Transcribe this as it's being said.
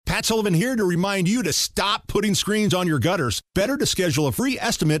Matt Sullivan here to remind you to stop putting screens on your gutters. Better to schedule a free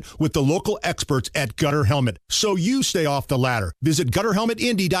estimate with the local experts at Gutter Helmet so you stay off the ladder. Visit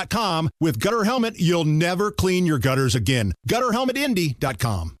GutterHelmetIndy.com. With Gutter Helmet, you'll never clean your gutters again.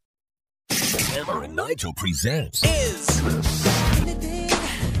 GutterHelmetIndy.com. Hammer and Nigel presents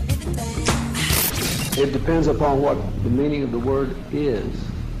It depends upon what the meaning of the word is.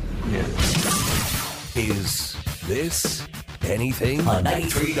 Is this anything? On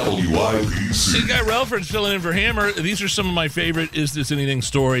 93 WIPC. Hey, Guy Relford's filling in for Hammer. These are some of my favorite Is This Anything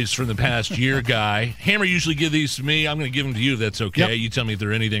stories from the past year, Guy. Hammer usually give these to me. I'm going to give them to you if that's okay. Yep. You tell me if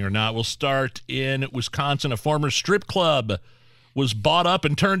they're anything or not. We'll start in Wisconsin. A former strip club was bought up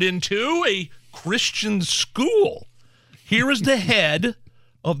and turned into a Christian school. Here is the head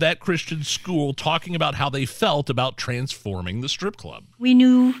of that Christian school talking about how they felt about transforming the strip club. We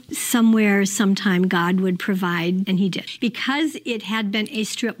knew somewhere, sometime, God would provide, and he did. Because it had been a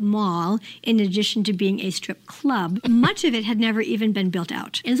strip mall, in addition to being a strip club, much of it had never even been built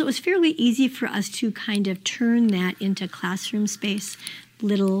out. And so it was fairly easy for us to kind of turn that into classroom space,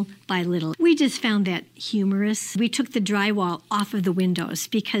 little by little. We just found that humorous. We took the drywall off of the windows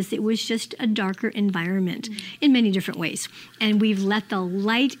because it was just a darker environment in many different ways. And we've let the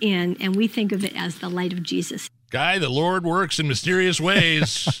light in, and we think of it as the light of Jesus. Guy, the Lord works in mysterious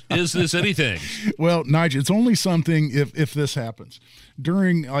ways. Is this anything? Well, Nigel, it's only something if this happens.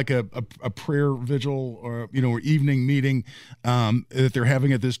 During like a prayer vigil or evening meeting that they're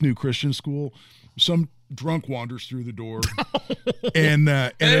having at this new Christian school, some drunk wanders through the door and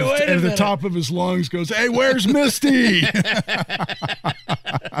at the top of his lungs goes, "Hey, where's Misty?"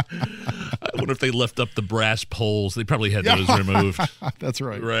 I wonder if they left up the brass poles. They probably had those removed. That's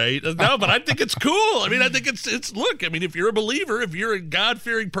right. Right? No, but I think it's cool. I mean, I think it's look, I mean, if you're a believer, if you're a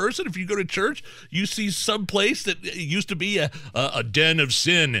God-fearing person, if you go to church, you see some place that used to be a den of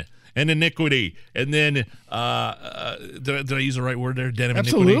sin and iniquity, and then did I use the right word there? Den of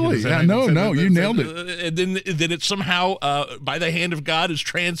Absolutely. iniquity. Yeah, no, you nailed it. And then it somehow, by the hand of God, is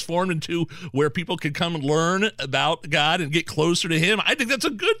transformed into where people can come and learn about God and get closer to Him. I think that's a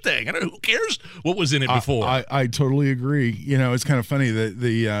good thing. I don't know, who cares what was in it before? I totally agree. It's kind of funny that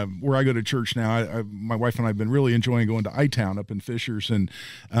the where I go to church now. My wife and I have been really enjoying going to I-Town up in Fishers, and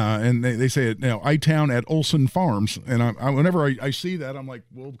they say it now, I-Town at Olson Farms, and whenever I see that, I'm like,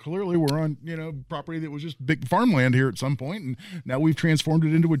 well, clearly we're on property that was just big farmland here at some point, and now we've transformed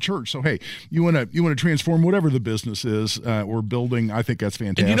it into a church. So hey, you want to transform whatever the business is or building. I think that's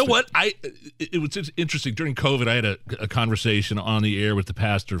fantastic. And you know what? It was interesting during COVID. I had a conversation on the air with the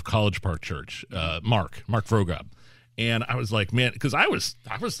pastor of College Park Church, Mark Vrogob, and I was like, man, because I was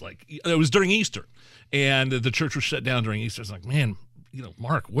like, it was during Easter, and the church was shut down during Easter. I was like, man,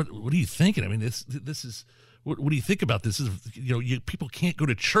 Mark, what are you thinking? I mean, this is. What do you think about this? People can't go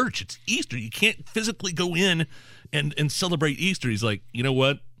to church. It's Easter. You can't physically go in and celebrate Easter. He's like, you know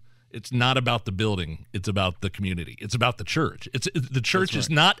what? It's not about the building. It's about the community. It's about the church. The church is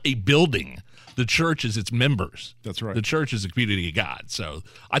not a building. The church is its members. That's right. The church is a community of God. So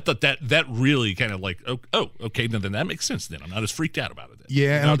I thought that really kind of like, oh, okay, then that makes sense then. I'm not as freaked out about it then.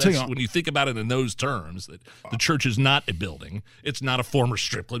 Yeah, and I'll tell you, when you think about it in those terms, that the church is not a building. It's not a former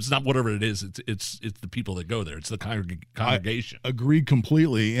strip club. It's not whatever it is. It's the people that go there. It's the congregation. I agreed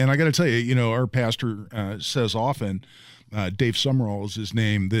completely. And I got to tell you, our pastor says often, Dave Summerall is his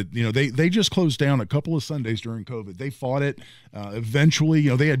name, that they just closed down a couple of Sundays during COVID. They fought it. Eventually,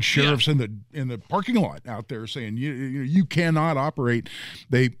 they had sheriffs in the parking lot out there saying you cannot operate.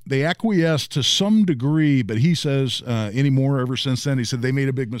 They acquiesced to some degree, but he says anymore ever since then. He said they made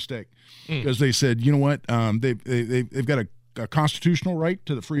a big mistake because they said, you know what, they've got a constitutional right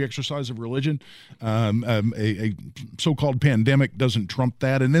to the free exercise of religion. A so-called pandemic doesn't trump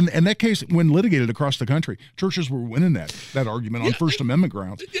that. And then in that case, when litigated across the country, churches were winning that argument on First Amendment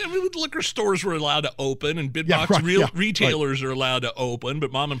grounds. Yeah, I mean, liquor stores were allowed to open, and big box retailers are allowed to open, but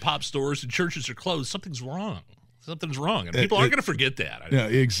mom and pop stores and churches are closed. Something's wrong. Something's wrong. And people aren't going to forget that. Yeah,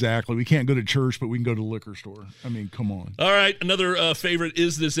 exactly. We can't go to church, but we can go to the liquor store. I mean, come on. All right. Another favorite,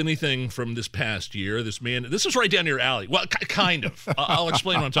 Is This Anything from this past year? This is right down your alley. Well, kind of. I'll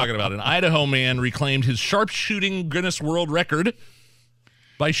explain what I'm talking about. An Idaho man reclaimed his sharpshooting Guinness World Record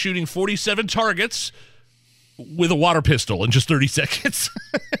by shooting 47 targets with a water pistol in just 30 seconds.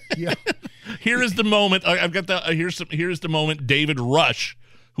 Yeah. Here is the moment. I've got the here's the moment David Rush,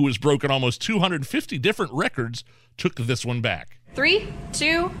 who has broken almost 250 different records, took this one back. 3,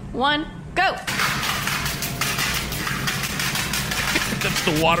 2, 1, go. That's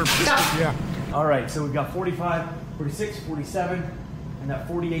the water pistol. Stop. Yeah. All right, so we've got 45, 46, 47, And that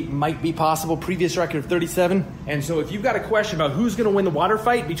 48 might be possible. Previous record of 37. And so if you've got a question about who's going to win the water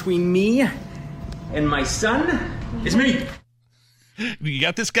fight between me and my son, it's me. You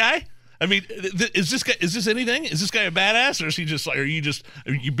got this guy? I mean, is this anything? Is this guy a badass, or is he just like? Are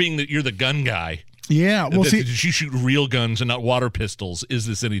you being that you're the gun guy? Yeah, well, see, did you shoot real guns and not water pistols? Is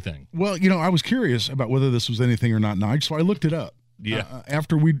this anything? Well, I was curious about whether this was anything or not, Nige, so I looked it up. Yeah.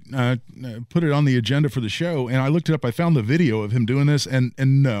 After we put it on the agenda for the show, and I looked it up, I found the video of him doing this, and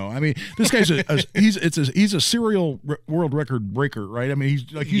no, I mean, this guy's he's a serial world record breaker, right? I mean,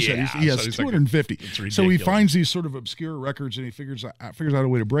 he's like you said, he has 250. So he finds these sort of obscure records, and he figures out a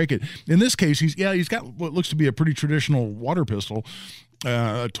way to break it. In this case, he's got what looks to be a pretty traditional water pistol.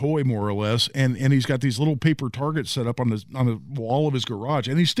 A toy, more or less, and he's got these little paper targets set up on the wall of his garage,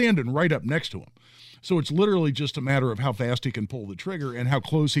 and he's standing right up next to him. So it's literally just a matter of how fast he can pull the trigger and how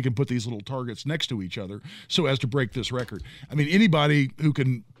close he can put these little targets next to each other so as to break this record. I mean, anybody who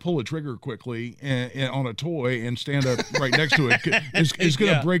can pull a trigger quickly and on a toy and stand up right next to it is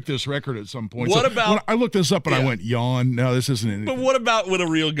going to break this record at some point. What about? When I looked this up and I went, yawn. No, this isn't anything. But what about with a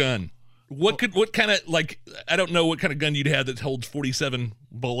real gun? What kind of, like, I don't know what kind of gun you'd have that holds 47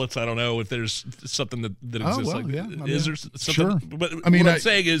 bullets. I don't know if there's something that exists. Oh, well, yeah. Is there something? Sure. But I mean, what I'm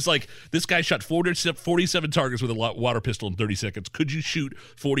saying is, like, this guy shot 47 targets with a water pistol in 30 seconds. Could you shoot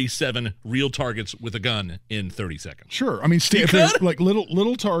 47 real targets with a gun in 30 seconds? Sure. I mean, like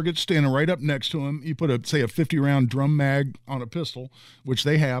little targets standing right up next to him. You put a 50-round drum mag on a pistol, which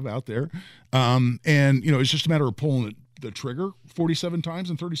they have out there, and it's just a matter of pulling the trigger 47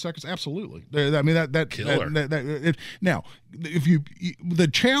 times in 30 seconds. Absolutely. I mean, that now, the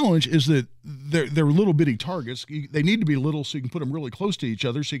challenge is that they're little bitty targets. They need to be little so you can put them really close to each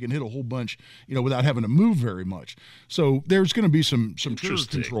other so you can hit a whole bunch, without having to move very much. So there's going to be some trigger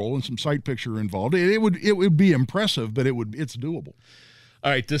control and some sight picture involved. It would be impressive, but it's doable.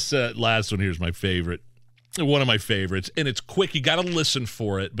 All right, this last one here is my favorite. One of my favorites, and it's quick. You got to listen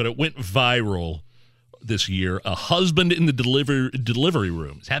for it, but it went viral this year. A husband in the delivery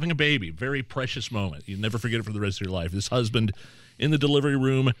room is having a baby. Very precious moment. You'll never forget it for the rest of your life. This husband in the delivery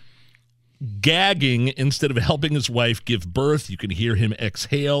room gagging instead of helping his wife give birth. You can hear him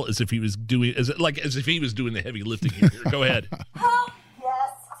exhale as if he was doing the heavy lifting here. Go ahead. Yes.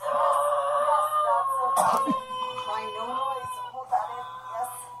 Yes, that's it. Crying, no noise. Hold that in. Yes.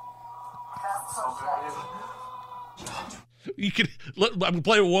 That's so good. You can. I'm gonna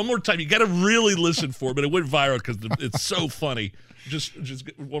play it one more time. You got to really listen for it, but it went viral because it's so funny. Just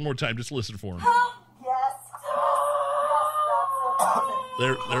one more time. Just listen for him. Yes.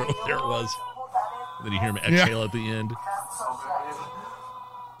 There it was. Then you hear him exhale at the end.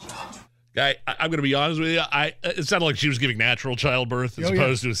 Guy, I'm going to be honest with you. It sounded like she was giving natural childbirth as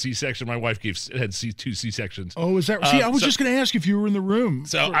opposed to a C-section. My wife had 2 C-sections. Oh, is that? See, I was just going to ask if you were in the room.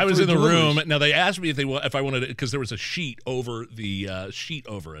 So I was in the room. Now they asked me if I wanted to, because there was a sheet over the sheet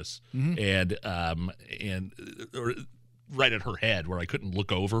over us, and right at her head where I couldn't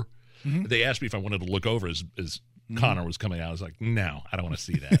look over. They asked me if I wanted to look over as Connor was coming out. I was like, no, I don't want to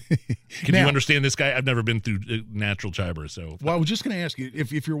see that. Can you understand this guy? I've never been through natural childbirth. So, well, I was just going to ask you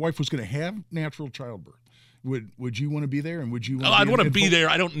if your wife was going to have natural childbirth, would you want to be there, and would you? I'd want to be there.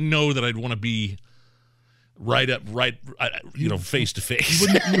 I don't know that I'd want to be face to face.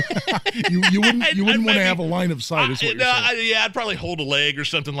 You wouldn't want to have a line of sight. I'd probably hold a leg or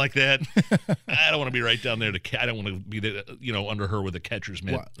something like that. I don't want to be right down there I don't want to be there, under her with a catcher's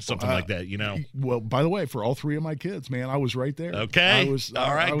mitt, something like that. Well, by the way, for all 3 of my kids, man, I was right there. Okay,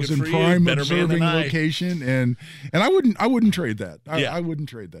 all right. I was in prime observing location, and I wouldn't trade that. I wouldn't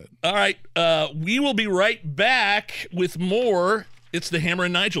trade that. All right, we will be right back with more. It's the Hammer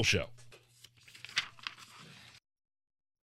and Nigel Show.